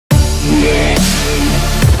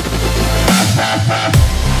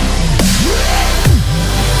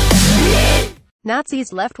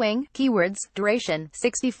Nazis left-wing, keywords, duration,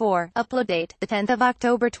 64, upload date, the 10th of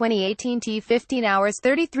October 2018 T 15 hours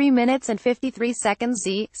 33 minutes and 53 seconds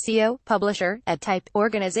Z, CO, publisher, at type,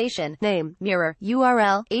 organization, name, mirror,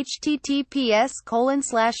 URL,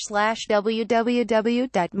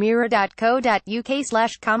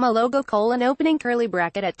 https://www.mirror.co.uk/ logo : opening curly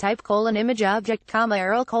bracket at type : image object,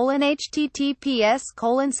 URL :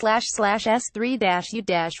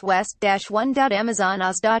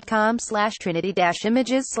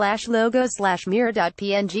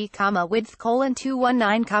 width :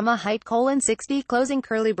 219, height : 60, closing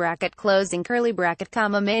curly bracket,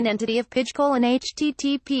 main entity of page :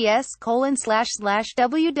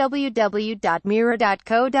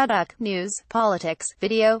 https://www.mirror.co.uk, news, politics,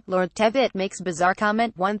 video, Lord Tebbit makes bizarre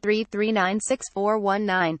comment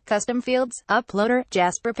 133964419, custom fields, uploader,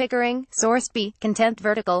 Jasper Pickering, source B, content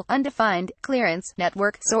vertical, undefined, clearance,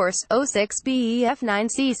 network, source,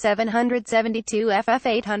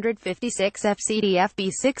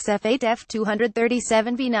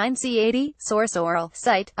 06BEF9C772F856FCDFB6F8F237B9C80, source oral,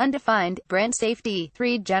 site, undefined, brand safety,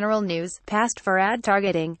 3 general news, past for ad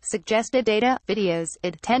targeting, suggested data, videos,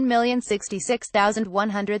 id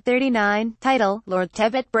 10,066,139, title, Lord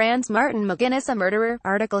Tebbit brands Martin McGuinness a murderer,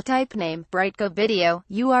 article type name, Brightcove video,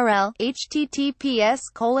 URL,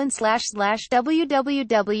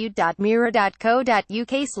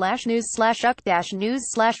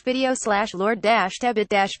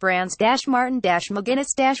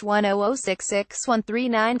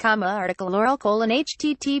 article oral: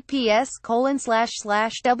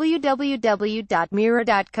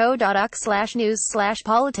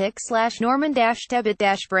 https://www.mirror.co.uk/news/politics/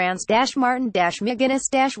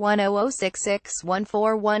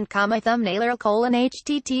 Norman-Tebbit-brands-martin-mcguinness-1066141, thumbnailer: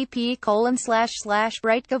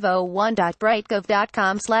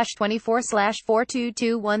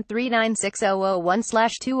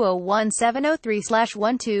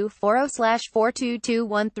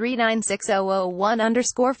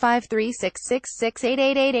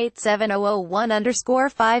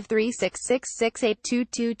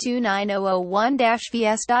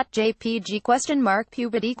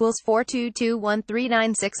 puberty equals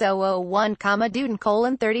 422139601, Duden: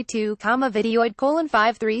 32, videoid: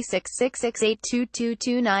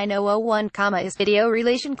 536668822290001, is video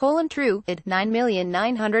relation: true, id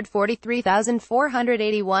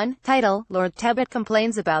 9,943,481, title, Lord Tebbit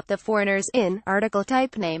complains about the foreigners in, article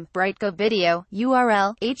type name, Brightcove video,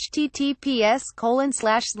 URL,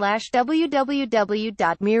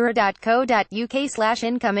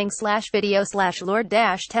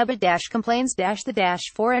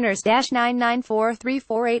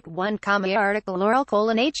 article oral: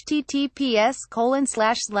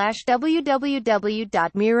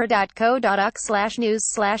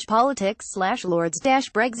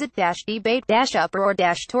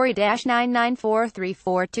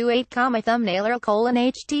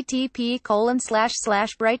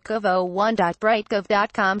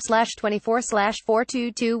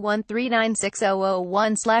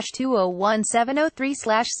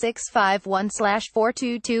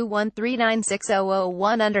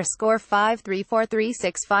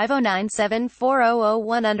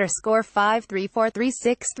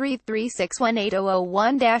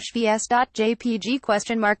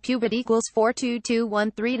 5343650974001_vs.jpg puberty equals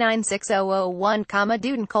 422139601,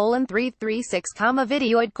 Duden: 336,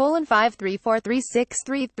 videoid: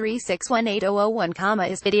 5343633618001,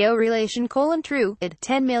 is video relation: true, id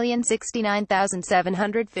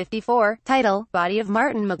 10,069,754, title, body of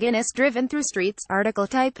Martin McGuinness driven through streets, article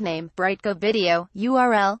type name, Brightcove video,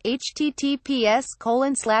 URL,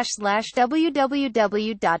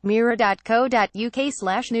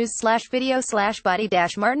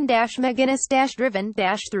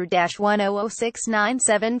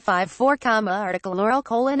 article oral: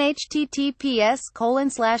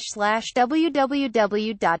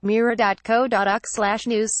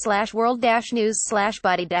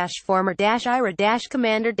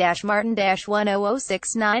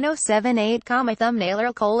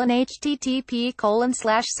 thumbnailer: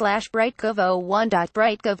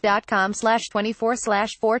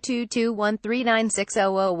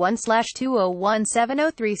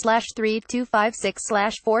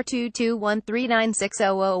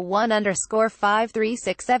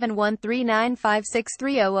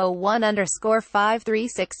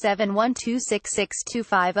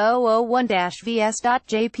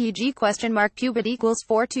 question mark cubit equals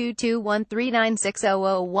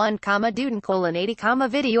 42213960001 comma Duden colon 80 comma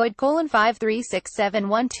videoid colon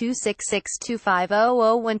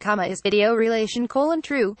 5371266250001 comma is video relation colon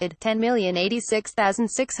true id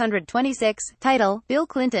 10,086,626 title Bill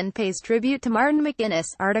Clinton pays tribute to Martin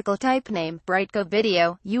McGuinness article type name Brightco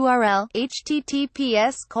video URL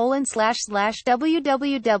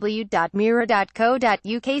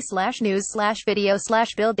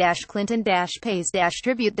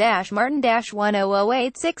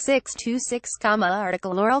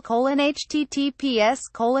article URL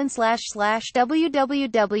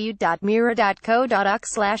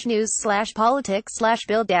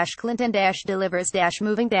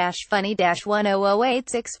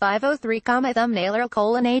thumbnail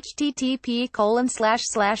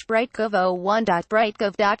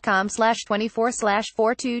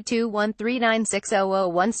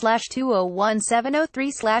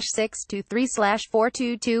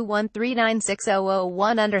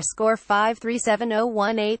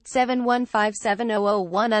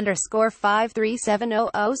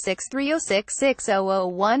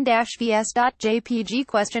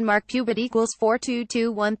question mark cubit equals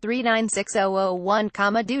 42213960001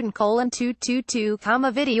 comma Duden colon 222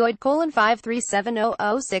 comma videoid colon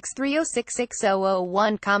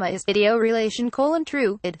 5370063066001 comma is video relation colon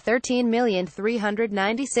true id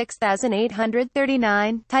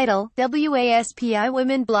 13,396,839 title WASPI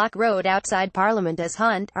women block road outside Parliament as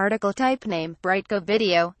Hunt article type name Brightco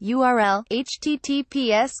video URL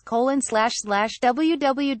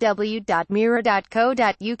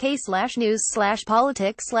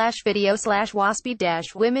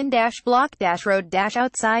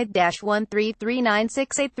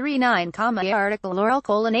article URL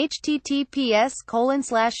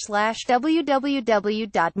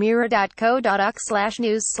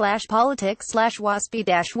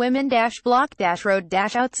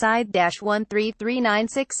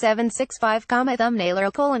thumbnail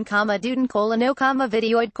Duden no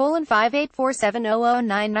videoid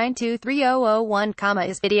 5847009923001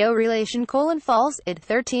 is video relation false id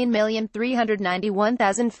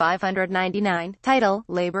 13,391,599 title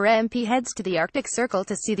Labour MP heads to the Arctic Circle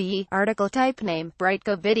to see the article type name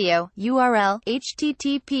Brightco video URL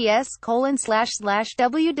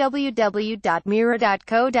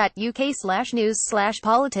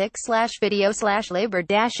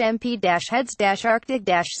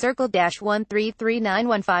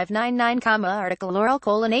article URL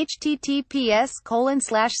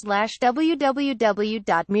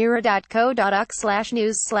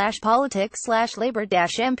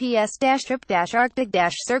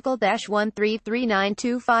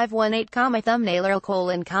thumbnail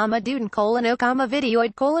Duden no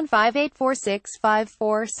videoid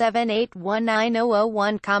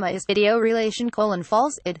 5846547819001 is video relation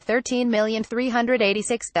false id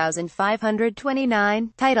 13,386,529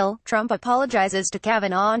 title Trump apologizes to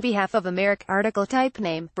Kavanaugh on behalf of America article type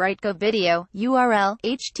name Brightco video URL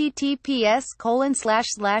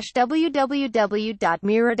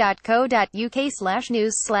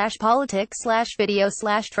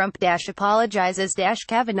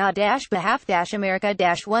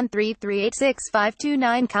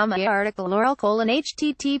article URL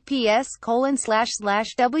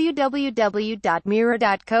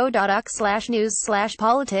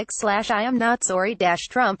https://www.mirror.co.uk/news/politics/I am not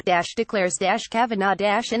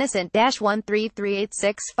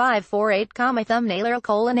sorry-Trump-declares-Kavanaugh-innocent-133865448 thumbnail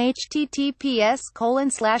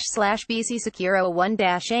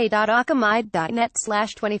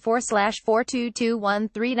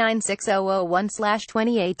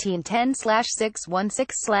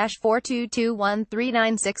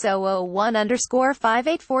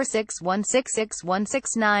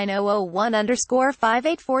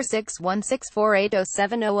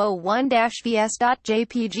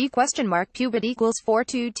 5846166169001_vs.jpg question mark cubit equals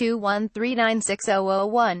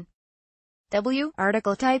 42213960001 W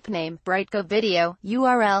article type name Brightco video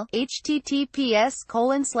URL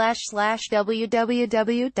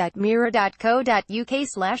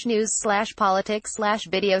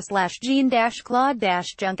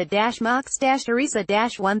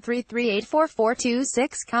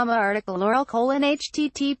article URL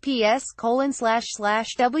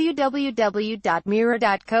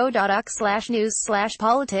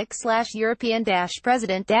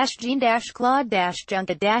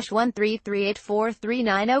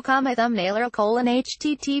 38439, thumbnailer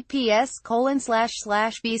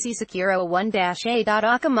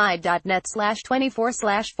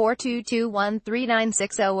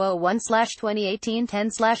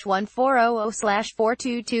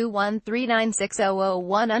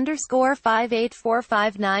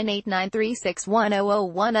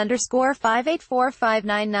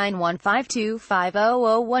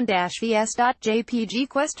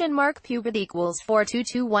pubit equals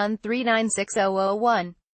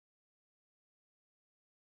 42213960001.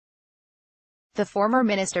 The former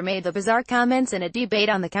minister made the bizarre comments in a debate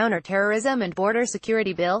on the counter-terrorism and border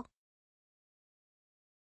security bill.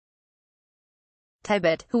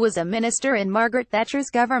 Tebbit, who was a minister in Margaret Thatcher's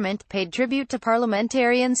government, paid tribute to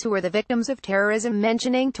parliamentarians who were the victims of terrorism,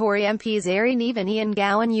 mentioning Tory MPs Erin Eve and Ian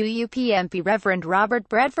Gowan, UUP MP Reverend Robert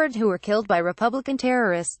Bradford, who were killed by Republican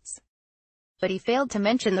terrorists. But he failed to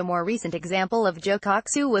mention the more recent example of Jo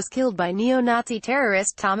Cox, who was killed by neo-Nazi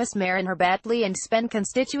terrorist Thomas Mair in her Batley and Spen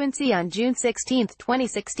constituency on June 16,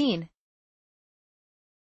 2016.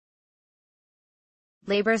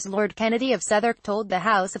 Labour's Lord Kennedy of Southwark told the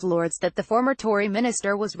House of Lords that the former Tory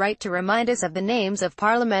minister was right to remind us of the names of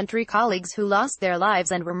parliamentary colleagues who lost their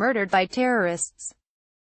lives and were murdered by terrorists.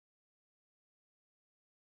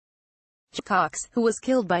 Jo Cox, who was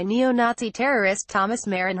killed by neo-Nazi terrorist Thomas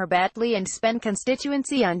Mair in her Batley and Spen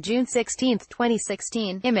constituency on June 16,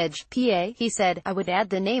 2016. Image, PA, he said, I would add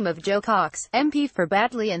the name of Jo Cox, MP for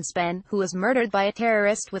Batley and Spen, who was murdered by a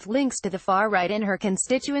terrorist with links to the far right in her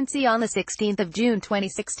constituency on the 16th of June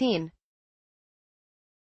 2016.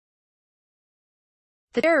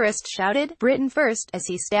 The terrorist shouted, "Britain first," as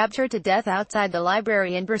he stabbed her to death outside the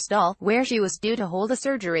library in Bristol, where she was due to hold a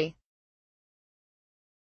surgery.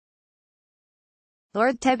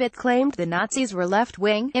 Lord Tebbit claimed the Nazis were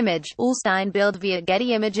left-wing. Image, Ulstein billed via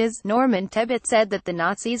Getty Images. Norman Tebbit said that the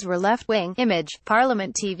Nazis were left-wing. Image,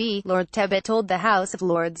 Parliament TV. Lord Tebbit told the House of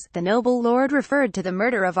Lords, the noble lord referred to the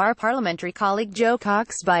murder of our parliamentary colleague Jo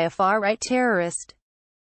Cox by a far-right terrorist.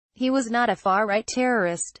 He was not a far-right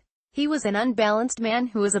terrorist. He was an unbalanced man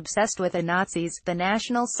who was obsessed with the Nazis, the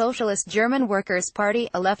National Socialist German Workers' Party,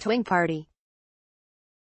 a left-wing party.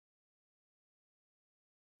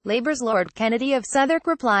 Labour's Lord Kennedy of Southwark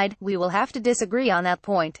replied, "We will have to disagree on that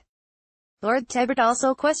point." Lord Tebbit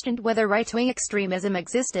also questioned whether right-wing extremism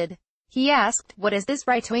existed. He asked, "What is this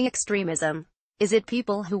right-wing extremism? Is it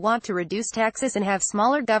people who want to reduce taxes and have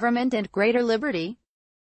smaller government and greater liberty?"